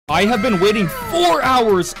I have been waiting 4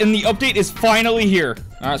 hours and the update is finally here. All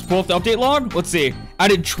right, let's pull up the update log. Let's see.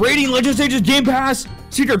 Added trading, Legend Stages, Game Pass,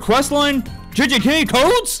 secret quest line, JJK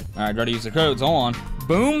codes. All right, gotta use the codes. Hold on.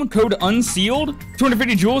 Boom, code unsealed,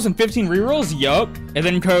 250 jewels and 15 rerolls. Yup. And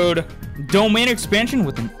then code domain expansion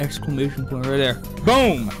with an exclamation point right there.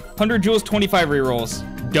 Boom, 100 jewels, 25 rerolls.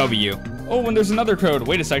 W. Oh, and there's another code.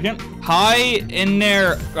 Wait a second. Hi in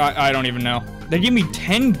there. I don't even know. They gave me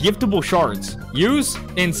 10 giftable shards. Use?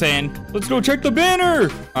 Insane. Let's go check the banner.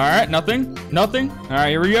 All right, nothing. Nothing. All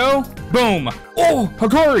right, here we go. Boom. Oh,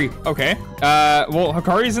 Hikari. Okay. Well,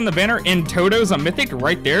 Hikari's in the banner and Toto's a mythic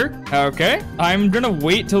right there. Okay. I'm gonna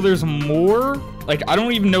wait till there's more. Like, I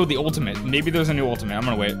don't even know the ultimate. Maybe there's a new ultimate. I'm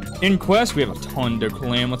gonna wait. In quest, we have a ton to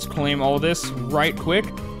claim. Let's claim all this right quick.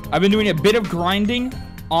 I've been doing a bit of grinding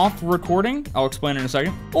off recording. I'll explain in a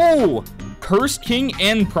second. Oh, Cursed King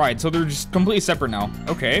and Pride. So they're just completely separate now.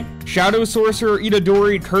 Okay. Shadow Sorcerer,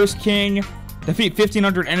 Itadori, Cursed King. Defeat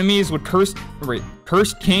 1,500 enemies with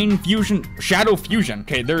Cursed King Fusion, Shadow Fusion.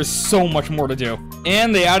 Okay, there is so much more to do.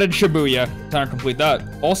 And they added Shibuya. Time to complete that.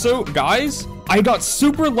 Also, guys, I got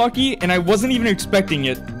super lucky and I wasn't even expecting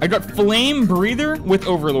it. I got Flame Breather with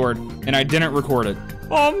Overlord and I didn't record it.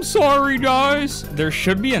 I'm sorry, guys. There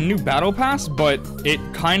should be a new battle pass, but it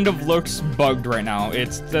kind of looks bugged right now.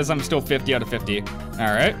 It says I'm still 50 out of 50. All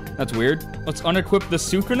right, that's weird. Let's unequip the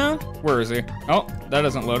Sukuna. Where is he? Oh, that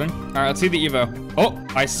isn't loading. All right, let's see the Evo. Oh,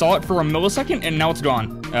 I saw it for a millisecond and now it's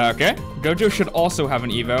gone. Okay, GOJO should also have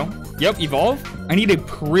an Evo. Yep, evolve. I need a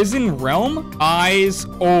Prison Realm. Eyes.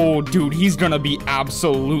 Oh, dude, he's gonna be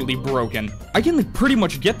absolutely broken. I can like pretty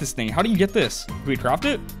much get this thing. How do you get this? Do we craft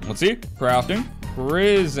it? Let's see. Crafting.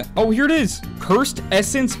 Prison. Oh, here it is. Cursed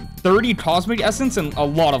Essence, 30 Cosmic Essence, and a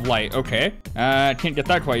lot of light. Okay. Can't get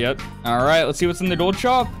that quite yet. All right, let's see what's in the gold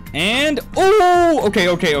shop. And, oh,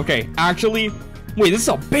 okay. Actually, wait, this is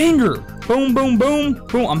a banger. Boom, boom, boom,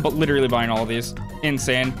 boom. I'm literally buying all of these.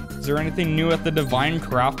 Insane. Is there anything new at the Divine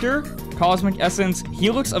Crafter? Cosmic Essence,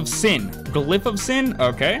 Helix of Sin, Glyph of Sin.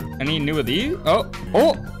 Okay. Any new of these?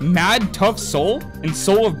 Oh, Mad Tough Soul and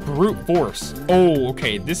Soul of Brute Force. Oh,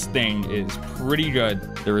 okay. This thing is pretty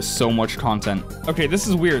good. There is so much content. Okay, this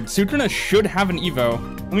is weird. Sukuna should have an Evo.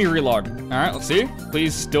 Let me relog. All right, let's see.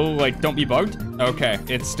 Please still, like, don't be bugged. Okay,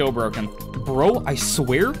 it's still broken. Bro, I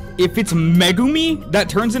swear, if it's Megumi that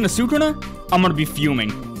turns into Sukuna, I'm gonna be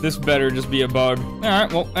fuming. This better just be a bug. All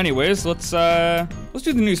right, well, anyways, let's do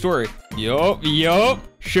the new story. Yup.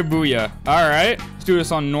 Shibuya. All right, let's do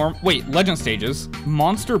this on Legend Stages.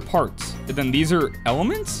 Monster parts. And then these are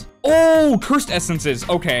elements? Oh, Cursed Essences.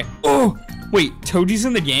 Okay. Oh, wait, Toji's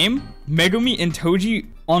in the game? Megumi and Toji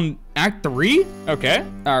on Act 3? Okay. All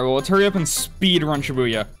right, well, let's hurry up and speed run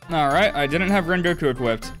Shibuya. All right, I didn't have Rengoku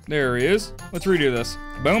equipped. There he is. Let's redo this.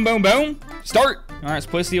 Boom, boom, boom. Start. All right, let's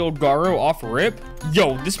place the old Garo off rip.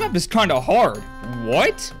 Yo, this map is kind of hard.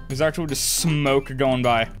 What? There's actually just smoke going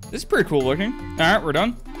by. This is pretty cool looking. All right, we're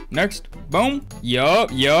done. Next. Boom.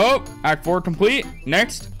 Yup. Act 4 complete.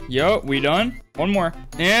 Next. Yup, we done. One more.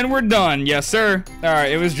 And we're done. Yes, sir. All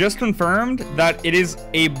right, it was just confirmed that it is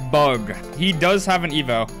a bug. He does have an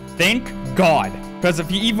Evo. Thank God. Because if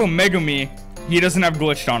he Evo Megumi, he doesn't have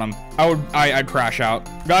glitched on him. I'd crash out.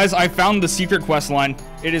 Guys, I found the secret quest line.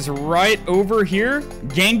 It is right over here.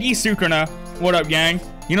 Genki Sukuna. What up, gang?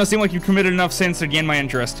 You don't seem like you committed enough sins to gain my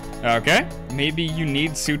interest. Okay. Maybe you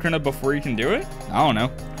need Sukuna before you can do it? I don't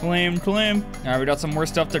know. Claim. All right, we got some more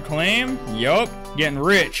stuff to claim. Yup. Getting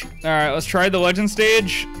rich. All right, let's try the legend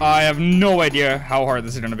stage. I have no idea how hard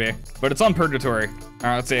this is gonna be, but it's on Purgatory. All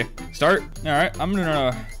right, let's see. Start. All right, I'm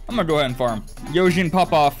gonna go ahead and farm. Yojin,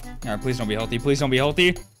 pop off. All right, please don't be healthy. Please don't be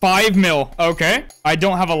healthy. 5 mil. Okay. I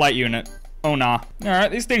don't have a light unit. Oh, nah. All right,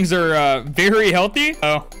 these things are very healthy.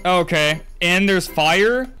 Oh, okay. And there's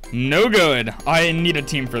fire. No good. I need a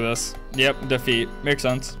team for this. Yep, defeat. Makes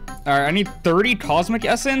sense. All right, I need 30 Cosmic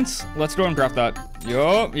Essence. Let's go and craft that.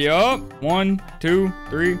 Yup. 1, 2,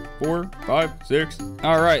 3, 4, 5, 6.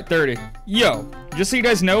 All right, 30. Yo, just so you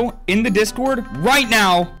guys know, in the Discord right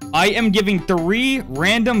now, I am giving 3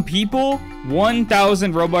 random people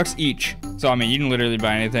 1,000 Robux each. So, I mean, you can literally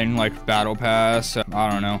buy anything like Battle Pass,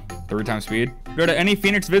 I don't know, 3 times speed. Go to any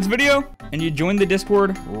PhoenixVids video and you join the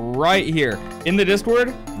Discord right here. In the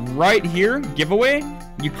Discord, right here, giveaway,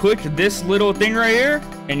 you click this little thing right here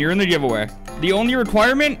and you're in the giveaway. The only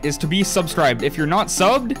requirement is to be subscribed. If you're not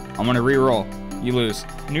subbed, I'm gonna re-roll. You lose.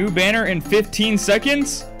 New banner in 15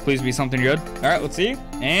 seconds. Please be something good. All right, let's see.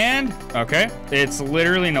 And, okay, it's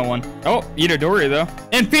literally no one. Oh, Itadori though.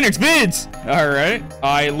 And PhoenixVids! All right,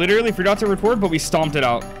 I literally forgot to record, but we stomped it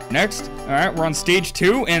out. Next, all right, we're on stage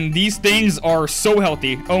 2, and these things are so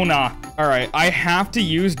healthy. Oh, nah. All All right, I have to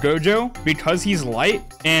use GOJO because he's light,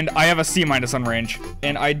 and I have a C- on range.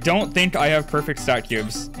 And I don't think I have perfect stat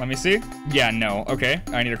cubes. Let me see. Yeah, no. Okay,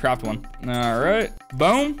 I need to craft one. All right,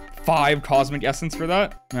 boom. 5 cosmic essence for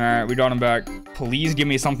that. All right, we got him back. Please give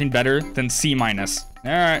me something better than C-. All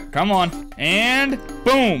right, come on. And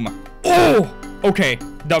boom. Oh, okay,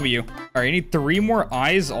 W. All right, I need 3 more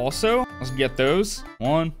eyes also. Let's get those.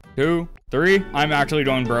 1, 2, 3. I'm actually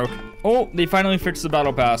going broke. Oh, they finally fixed the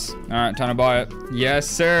battle pass. All right, time to buy it. Yes,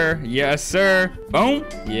 sir. Yes, sir. Boom.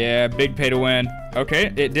 Yeah, big pay to win.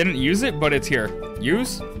 Okay, it didn't use it, but it's here.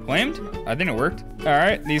 Use. Claimed. I think it worked. All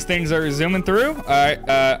right, these things are zooming through. All right,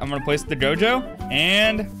 I'm gonna place the GOJO.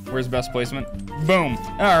 And where's best placement? Boom.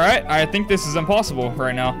 All right, I think this is impossible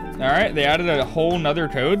right now. All right, they added a whole nother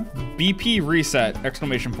code. BP reset,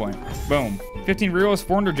 exclamation point. Boom. 15 rerolls,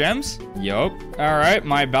 400 gems? Yup. All right,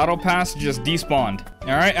 my battle pass just despawned. All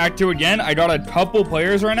right, Act 2 again. I got a couple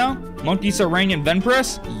players right now. Monkey Sarang and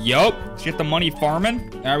Venpress? Yup. Let's get the money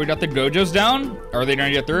farming. All right, we got the GOJOs down. Are they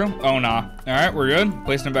gonna get through? Oh, nah. All right, we're good.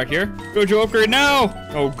 Placing them back here. GOJO upgrade now.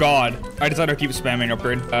 Oh, God. I decided to keep spamming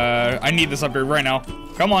upgrade. I need this upgrade right now.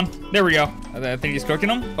 Come on. There we go. I think he's cooking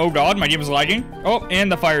them. Oh, God. My game is lagging. Oh,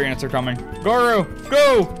 and the fire units are coming. Goro,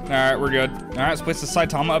 go. All right, we're good. All right, let's place the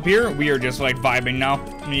Saitama up here. We are just, like, vibing now.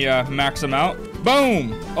 Let me max them out.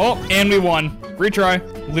 Boom. Oh, and we won. Retry.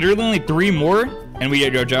 Literally only 3 more, and we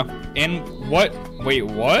get GOJO. And what? Wait,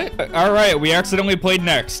 what? All right, we accidentally played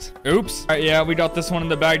next. Oops. All right, yeah, we got this one in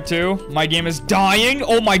the bag too. My game is dying.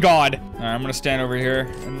 Oh my God. All right, I'm gonna stand over here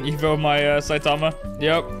and evo my Saitama.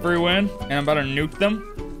 Yep, free win. And I'm about to nuke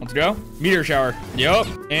them. Let's go. Meteor shower. Yep.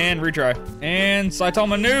 And retry. And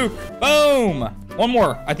Saitama nuke. Boom. One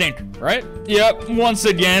more, I think, right? Yep. Once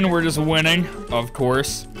again, we're just winning, of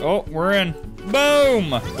course. Oh, we're in.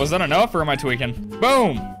 Boom. Was that enough or am I tweaking?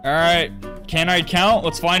 Boom. All right. Can I count?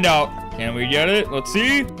 Let's find out. Can we get it? Let's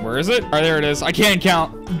see. Where is it? All right, there it is. I can't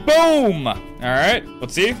count. Boom. All right.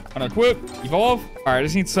 Let's see. Unequip. Evolve. All right. I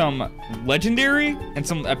just need some legendary and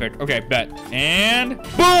some epic. Okay, bet. And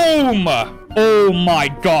boom. Oh my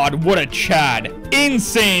God. What a Chad.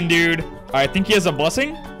 Insane, dude. I think he has a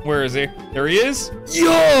blessing. Where is he? There he is.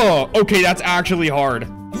 Yo. Okay, that's actually hard.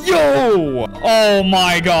 Yo! Oh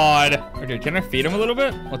my God. Okay, can I feed him a little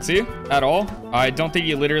bit? Let's see. At all? I don't think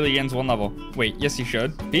he literally ends 1 level. Wait, yes, he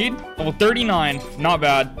should. Feed? Level 39. Not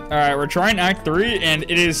bad. All right, we're trying Act 3, and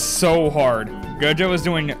it is so hard. GOJO is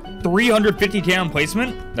doing 350k on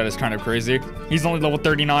placement. That is kind of crazy. He's only level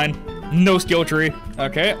 39. No skill tree.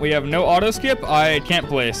 Okay, we have no auto skip. I can't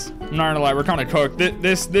place. I'm not gonna lie, we're kind of cooked.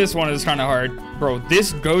 This one is kind of hard. Bro,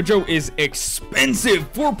 this GOJO is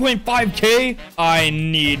expensive. 4.5k. I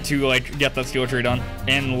need to like get that skill tree done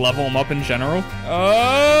and level him up in general.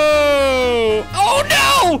 Oh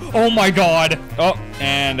no! Oh my God. Oh,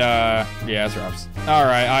 and yeah, it's drops. All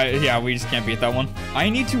right, yeah, we just can't beat that one. I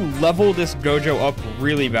need to level this GOJO up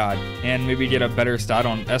really bad and maybe get a better stat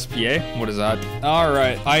on SPA. What is that? All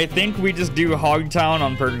right, I think we just do Hogtown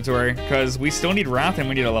on Purgatory because we still need Wrath and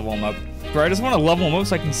we need to level him up. Bro, I just want to level him up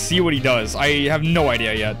so I can see what he does. I have no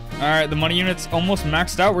idea yet. All right, the money unit's almost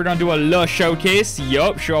maxed out. We're gonna do a Le Showcase.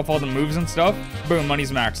 Yup, show off all the moves and stuff. Boom,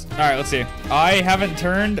 money's maxed. All right, let's see. I haven't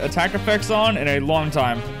turned attack effects on in a long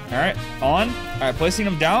time. All right, on. All right, placing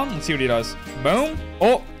him down. Let's see what he does. Boom.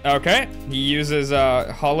 Oh, okay. He uses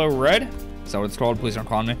Hollow Red. Is that what it's called? Please don't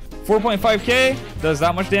call me. 4.5k. Does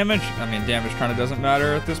that much damage? I mean, damage kind of doesn't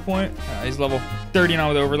matter at this point. He's level 39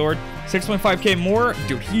 with Overlord. 6.5k more.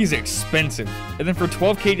 Dude, he's expensive. And then for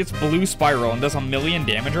 12k, it's Blue Spiral and does 1,000,000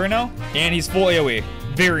 damage right now. And he's full AoE.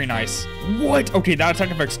 Very nice. What? Okay, that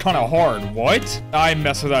attack effect's kind of hard. What? I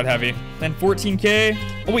mess with that heavy. Then 14k.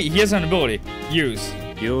 Oh, wait, he has an ability. Use.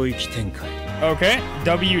 Okay,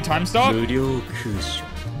 W time stop.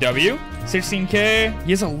 W. 16k.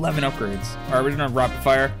 He has 11 upgrades. All right, we're gonna rapid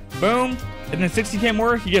fire. Boom. And then 60k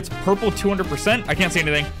more. He gets purple 200%. I can't say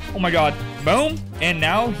anything. Oh my God. Boom. And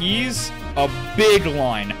now he's a big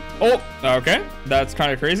line. Oh, okay. That's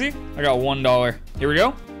kind of crazy. I got $1. Here we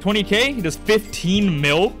go. 20k. He does 15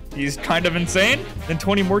 mil. He's kind of insane. Then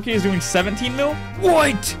 20 more k is doing 17 mil.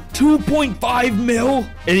 What? 2.5 mil?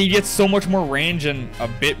 And he gets so much more range and a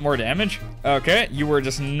bit more damage. Okay, you were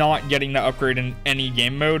just not getting the upgrade in any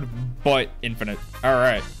game mode but infinite. All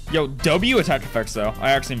right. Yo, W attack effects though. I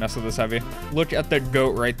actually mess with this heavy. Look at the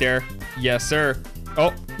goat right there. Yes, sir.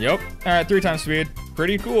 Oh, yep. All right, 3 times speed.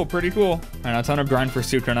 Pretty cool, pretty cool. And a ton of grind for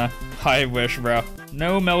Sukrana. I wish, bro.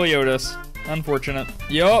 No Meliodas. Unfortunate.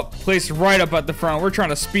 Yup, placed right up at the front. We're trying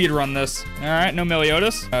to speed run this. All right, no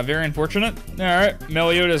Meliodas. Very unfortunate. All right,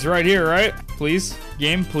 Meliodas right here, right? Please,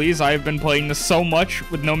 game, please. I have been playing this so much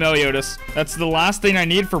with no Meliodas. That's the last thing I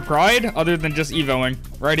need for pride, other than just evoing.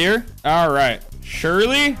 Right here? All right.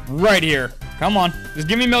 Surely, right here. Come on. Just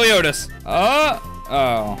give me Meliodas.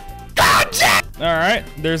 Oh. Gotcha! All right.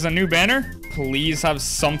 There's a new banner. Please have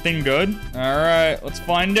something good. All right. Let's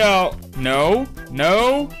find out. No.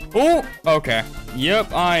 No. Oh, okay.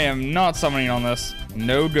 Yep. I am not summoning on this.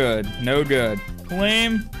 No good. No good.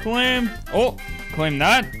 Claim. Claim. Oh, claim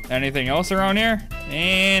that. Anything else around here?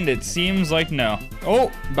 And it seems like no.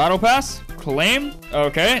 Oh, battle pass. Claim.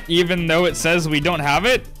 Okay. Even though it says we don't have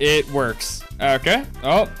it, it works. Okay.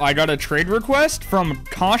 Oh, I got a trade request from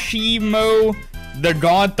Kashimo the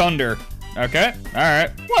God Thunder. Okay. All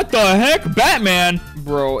right. What the heck? Batman?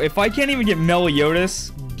 Bro, if I can't even get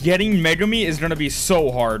Meliodas, getting Megami is going to be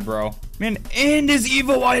so hard, bro. Man, and his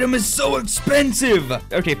Evo item is so expensive.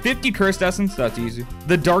 Okay, 50 Cursed Essence. That's easy.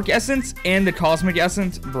 The Dark Essence and the Cosmic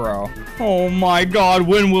Essence. Bro. Oh my god.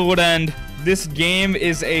 When will it end? This game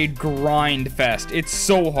is a grind fest. It's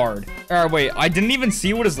so hard. All right, wait. I didn't even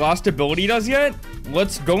see what his last ability does yet.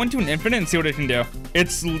 Let's go into an infinite and see what it can do.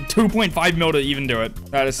 It's 2.5 mil to even do it.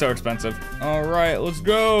 That is so expensive. All right, let's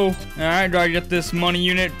go. All right, gotta get this money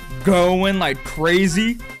unit going like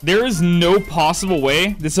crazy. There is no possible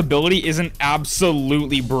way this ability isn't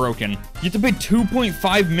absolutely broken. You have to pay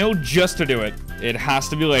 2.5 mil just to do it. It has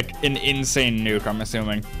to be like an insane nuke, I'm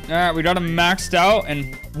assuming. All right, we got him maxed out.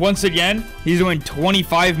 And once again, he's doing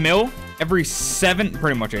 25 mil every 8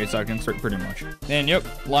 seconds, pretty much. And yep,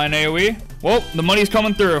 line AoE. Well, the money's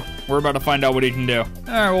coming through. We're about to find out what he can do. All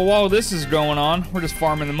right, well, while this is going on, we're just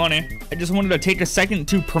farming the money. I just wanted to take a second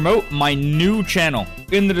to promote my new channel.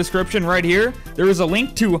 In the description right here, there is a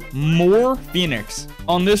link to more Phoenix.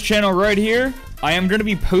 On this channel right here, I am going to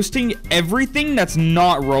be posting everything that's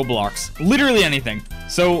not Roblox. Literally anything.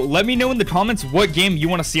 So let me know in the comments what game you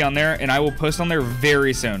want to see on there, and I will post on there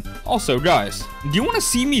very soon. Also, guys, do you want to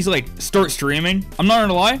see me like start streaming? I'm not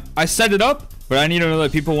gonna lie, I set it up, but I need to know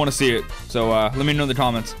that people want to see it. So let me know in the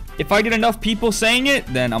comments. If I get enough people saying it,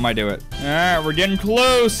 then I might do it. All right, we're getting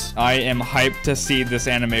close. I am hyped to see this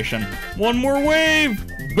animation. One more wave.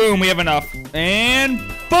 Boom, we have enough. And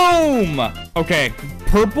boom. Okay,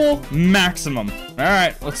 purple maximum. All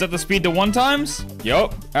right, let's set the speed to 1 times.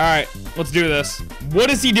 Yup. All right, let's do this.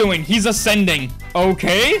 What is he doing? He's ascending.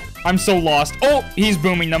 Okay, I'm so lost. Oh, he's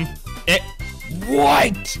booming them.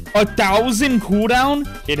 What? 1,000 cooldown?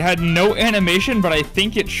 It had no animation, but I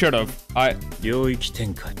think it should have.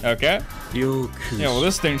 Okay. Yeah, well,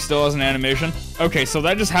 this thing still has an animation. Okay, so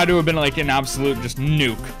that just had to have been like an absolute just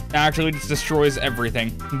nuke. Actually, just destroys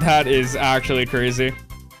everything. That is actually crazy.